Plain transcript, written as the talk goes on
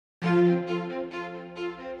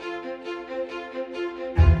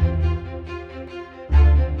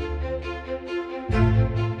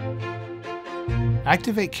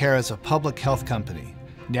ActivateCare is a public health company,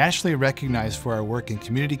 nationally recognized for our work in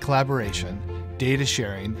community collaboration, data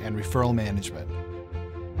sharing, and referral management.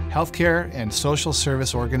 Healthcare and social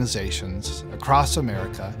service organizations across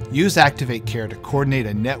America use ActivateCare to coordinate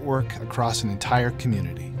a network across an entire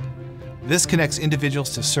community. This connects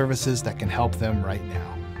individuals to services that can help them right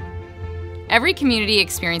now. Every community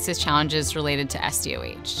experiences challenges related to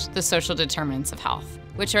SDOH, the social determinants of health,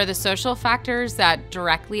 which are the social factors that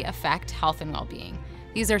directly affect health and well-being.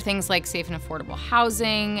 These are things like safe and affordable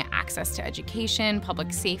housing, access to education,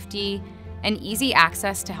 public safety, and easy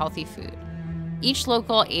access to healthy food. Each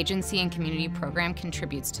local agency and community program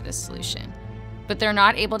contributes to this solution, but they're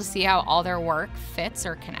not able to see how all their work fits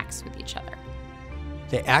or connects with each other.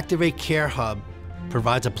 The ActivateCare Hub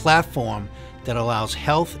provides a platform that allows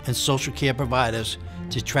health and social care providers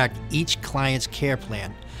to track each client's care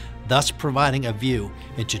plan, thus providing a view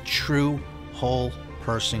into true whole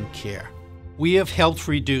person care. We have helped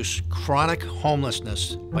reduce chronic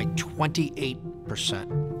homelessness by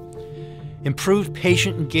 28%. Improved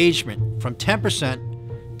patient engagement from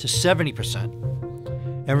 10% to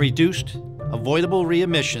 70%, and reduced avoidable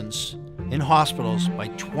readmissions in hospitals by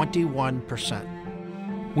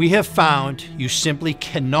 21%. We have found you simply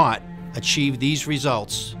cannot achieve these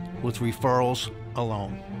results with referrals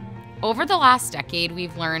alone. Over the last decade,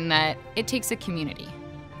 we've learned that it takes a community.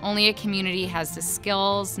 Only a community has the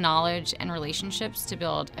skills, knowledge, and relationships to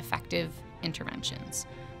build effective interventions,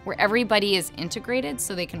 where everybody is integrated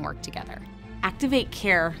so they can work together.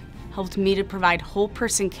 ActivateCare helped me to provide whole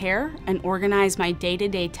person care and organize my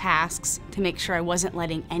day-to-day tasks to make sure I wasn't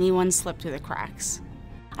letting anyone slip through the cracks.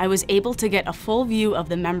 I was able to get a full view of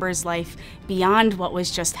the member's life beyond what was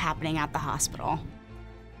just happening at the hospital.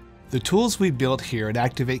 The tools we built here at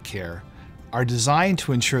ActivateCare are designed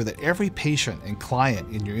to ensure that every patient and client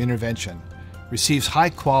in your intervention receives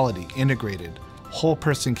high-quality, integrated,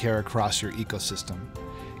 whole-person care across your ecosystem.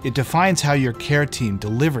 It defines how your care team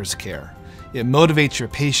delivers care. It motivates your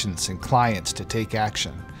patients and clients to take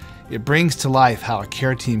action. It brings to life how a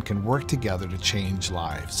care team can work together to change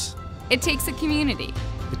lives. It takes a community.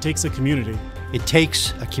 It takes a community. It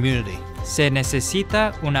takes a community. Se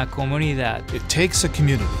necesita una comunidad. It takes a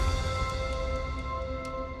community.